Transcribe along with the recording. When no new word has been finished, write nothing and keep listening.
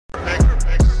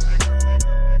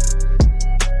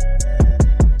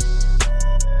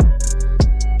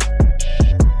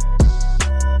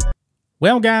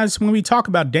Well, guys, when we talk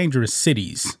about dangerous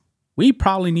cities, we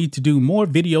probably need to do more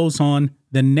videos on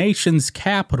the nation's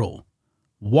capital,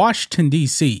 Washington,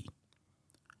 D.C.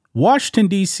 Washington,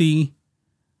 D.C.,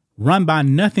 run by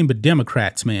nothing but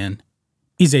Democrats, man,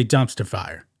 is a dumpster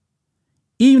fire.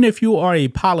 Even if you are a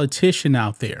politician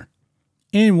out there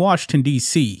in Washington,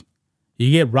 D.C.,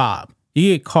 you get robbed,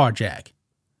 you get carjacked.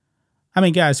 I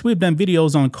mean, guys, we've done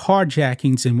videos on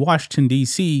carjackings in Washington,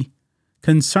 D.C.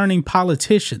 concerning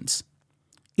politicians.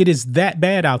 It is that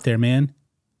bad out there, man.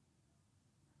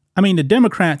 I mean, the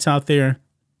Democrats out there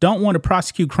don't want to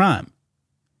prosecute crime.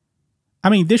 I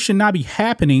mean, this should not be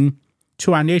happening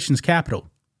to our nation's capital.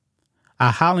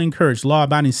 I highly encourage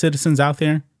law-abiding citizens out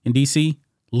there in D.C.,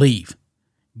 leave.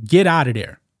 Get out of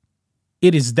there.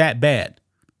 It is that bad.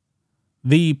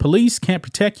 The police can't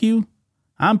protect you.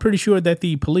 I'm pretty sure that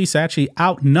the police are actually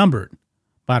outnumbered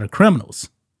by the criminals.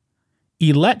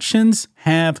 Elections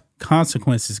have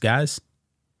consequences, guys.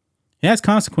 It has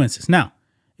consequences. Now,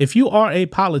 if you are a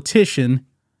politician,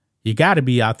 you got to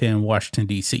be out there in Washington,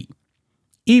 D.C.,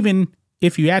 even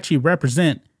if you actually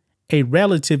represent a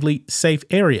relatively safe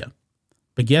area.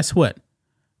 But guess what?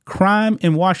 Crime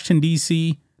in Washington,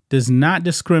 D.C. does not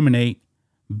discriminate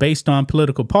based on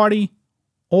political party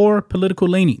or political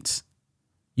leanings.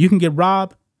 You can get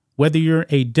robbed whether you're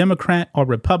a Democrat or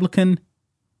Republican,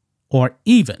 or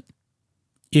even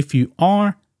if you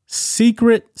are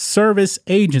Secret Service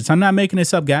agents. I'm not making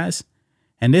this up, guys.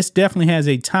 And this definitely has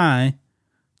a tie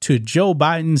to Joe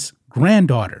Biden's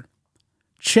granddaughter.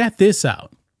 Check this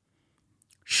out.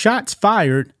 Shots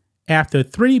fired after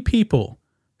 3 people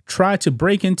tried to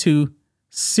break into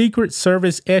Secret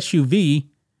Service SUV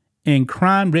in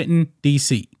crime-ridden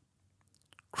D.C.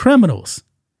 Criminals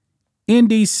in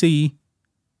D.C.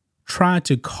 tried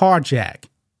to carjack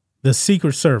the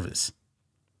Secret Service.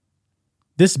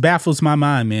 This baffles my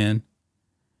mind, man.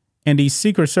 And these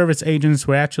Secret Service agents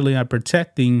were actually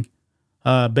protecting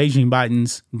Beijing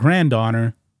Biden's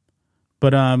granddaughter.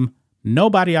 But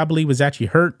nobody, I believe, was actually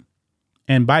hurt.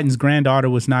 And Biden's granddaughter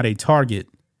was not a target.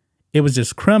 It was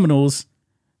just criminals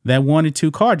that wanted to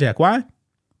carjack. Why?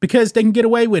 Because they can get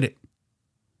away with it.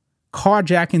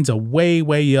 Carjackings are way,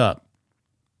 way up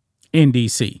in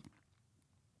D.C.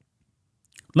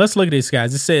 Let's look at this,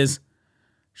 guys. It says,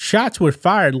 shots were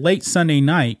fired late Sunday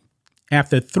night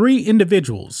after 3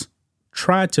 individuals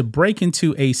tried to break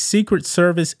into a Secret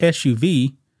Service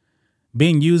SUV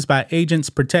being used by agents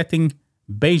protecting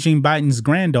Beijing Biden's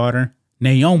granddaughter,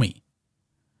 Naomi.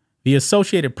 The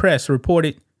Associated Press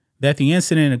reported that the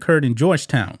incident occurred in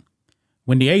Georgetown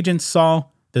when the agents saw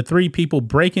the 3 people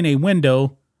breaking a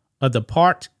window of the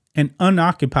parked and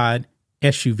unoccupied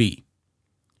SUV.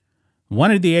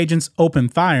 One of the agents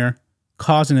opened fire,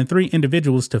 causing the 3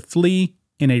 individuals to flee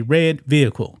in a red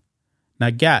vehicle. Now,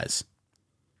 guys,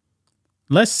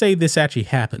 let's say this actually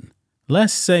happened.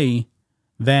 Let's say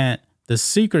that the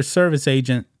Secret Service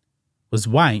agent was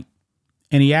white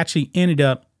and he actually ended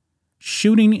up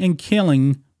shooting and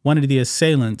killing one of the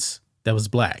assailants that was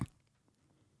black.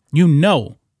 You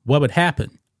know what would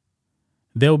happen.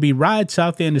 There will be riots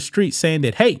out there in the street saying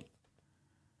that, hey,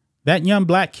 that young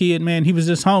black kid, man, he was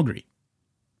just hungry.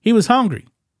 He was hungry.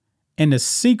 And the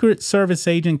Secret Service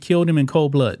agent killed him in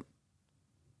cold blood.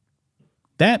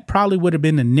 That probably would have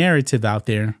been the narrative out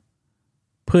there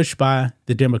pushed by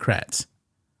the Democrats.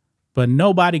 But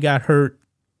nobody got hurt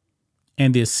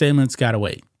and the assailants got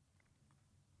away.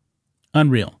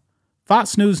 Unreal.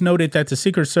 Fox News noted that the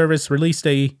Secret Service released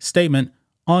a statement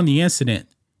on the incident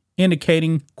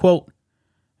indicating, quote,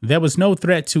 there was no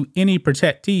threat to any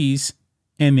protectees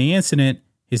and the incident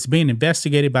is being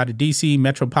investigated by the D.C.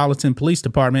 Metropolitan Police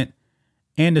Department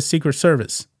and the Secret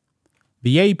Service.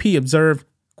 The AP observed,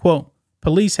 quote,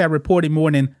 police have reported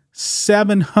more than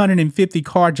 750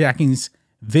 carjackings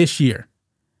this year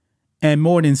and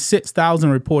more than 6,000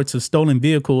 reports of stolen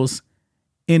vehicles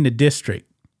in the district.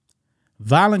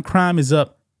 Violent crime is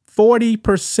up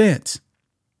 40%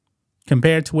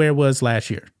 compared to where it was last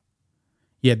year.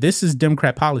 Yeah, this is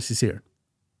Democrat policies here.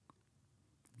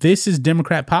 This is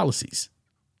Democrat policies.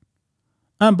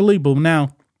 Unbelievable.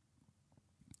 Now,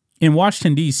 in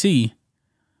Washington, D.C.,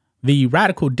 the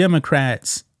radical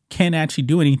Democrats can't actually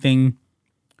do anything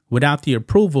without the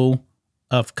approval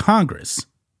of Congress.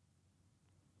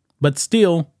 But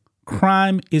still,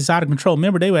 crime is out of control.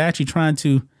 Remember, they were actually trying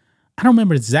to, I don't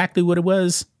remember exactly what it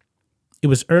was. It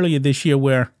was earlier this year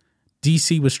where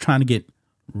D.C. was trying to get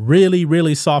really,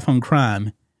 really soft on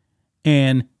crime.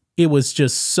 And it was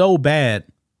just so bad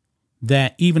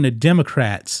that even the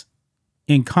Democrats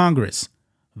in Congress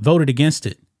voted against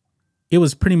it. It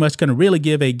was pretty much going to really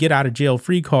give a get out of jail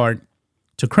free card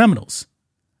to criminals.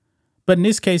 But in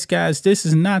this case, guys, this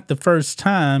is not the first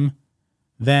time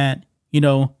that,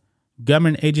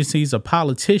 government agencies or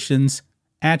politicians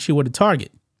actually were the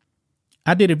target.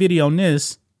 I did a video on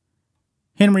this.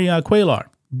 Henry Cuellar,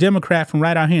 Democrat from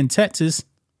right out here in Texas,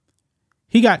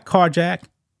 he got carjacked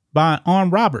by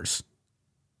armed robbers.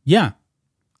 Yeah,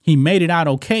 he made it out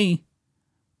okay.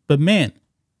 But man,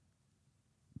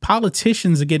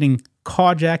 politicians are getting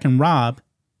carjacked and robbed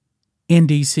in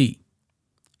D.C.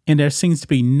 And there seems to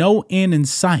be no end in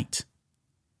sight.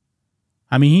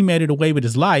 I mean, he made it away with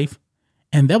his life.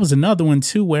 And there was another one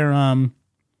too where I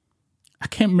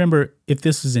can't remember if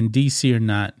this was in D.C. or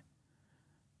not.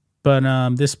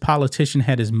 But this politician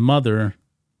had his mother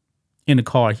in the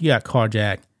car. He got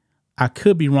carjacked. I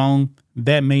could be wrong.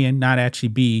 That may not actually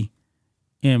be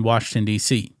in Washington,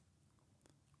 D.C.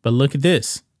 But look at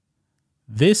this.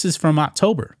 This is from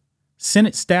October.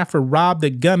 Senate staffer robbed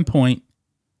at gunpoint,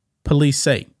 police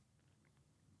say.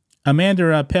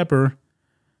 Amanda Pepper,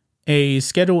 a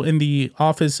schedule in the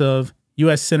office of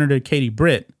U.S. Senator Katie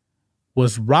Britt,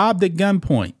 was robbed at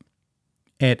gunpoint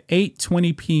at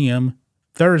 8:20 p.m.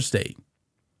 Thursday.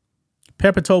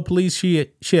 Pepper told police she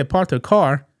had parked her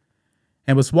car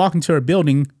and was walking to her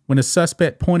building when a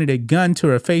suspect pointed a gun to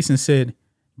her face and said,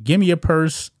 "Give me your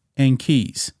purse and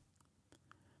keys."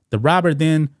 The robber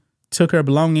then took her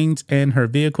belongings and her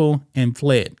vehicle and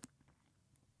fled.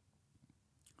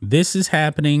 This is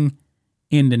happening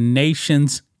in the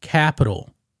nation's capital.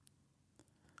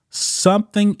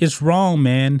 Something is wrong,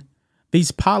 man. These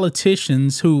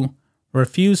politicians who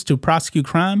refuse to prosecute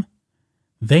crime,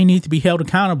 they need to be held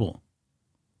accountable.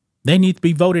 They need to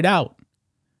be voted out.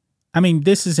 I mean,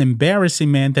 this is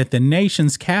embarrassing, man, that the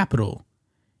nation's capital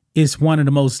is one of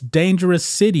the most dangerous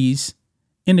cities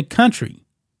in the country.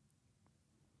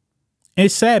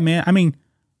 It's sad, man. I mean,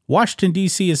 Washington,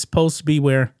 D.C. is supposed to be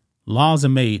where laws are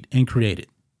made and created.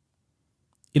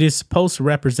 It is supposed to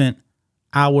represent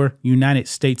our United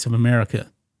States of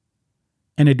America.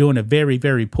 And they're doing a very,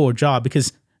 very poor job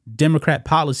because Democrat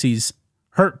policies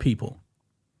hurt people.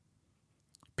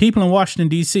 People in Washington,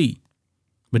 D.C.,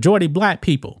 majority black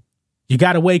people, you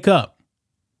got to wake up.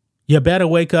 You better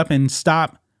wake up and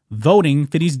stop voting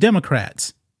for these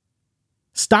Democrats.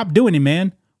 Stop doing it,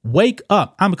 man. Wake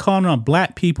up. I'm calling on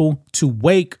black people to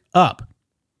wake up.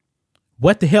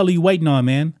 What the hell are you waiting on,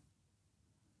 man?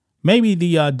 Maybe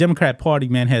the Democrat Party,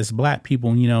 man, has black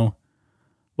people,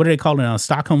 what do they call it?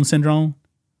 Stockholm syndrome,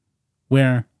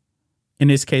 where in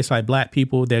this case, like black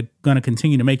people, they're going to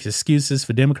continue to make excuses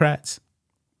for Democrats.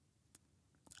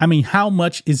 I mean, how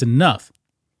much is enough?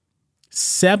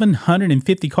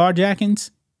 750 carjackings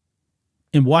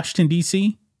in Washington,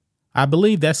 D.C.? I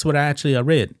believe that's what I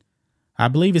read. I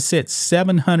believe it said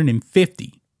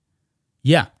 750.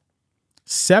 Yeah,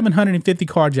 750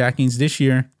 carjackings this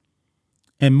year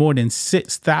and more than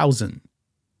 6,000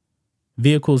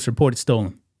 vehicles reported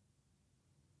stolen.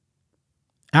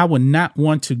 I would not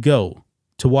want to go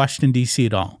to Washington, D.C.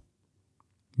 at all.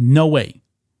 No way.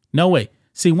 No way.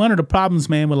 See, one of the problems,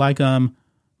 man, with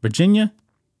Virginia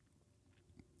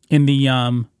in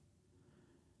the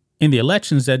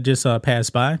elections that just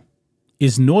passed by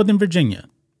is Northern Virginia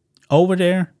over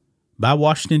there by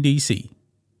Washington, D.C.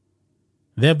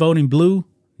 They're voting blue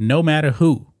no matter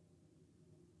who.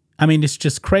 I mean, it's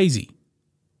just crazy.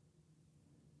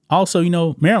 Also,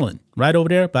 Maryland, right over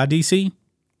there by D.C.,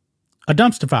 a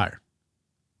dumpster fire.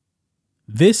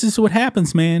 This is what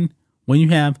happens, man, when you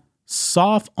have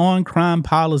soft on crime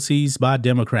policies by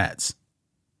Democrats.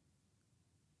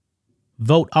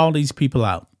 Vote all these people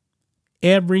out.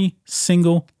 Every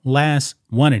single last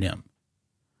one of them.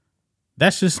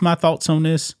 That's just my thoughts on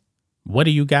this. What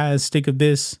do you guys think of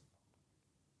this?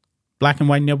 Black and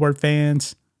White Network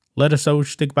fans, let us know what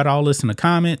you think about all this in the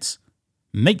comments.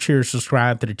 Make sure to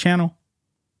subscribe to the channel.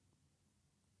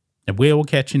 And we will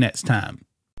catch you next time.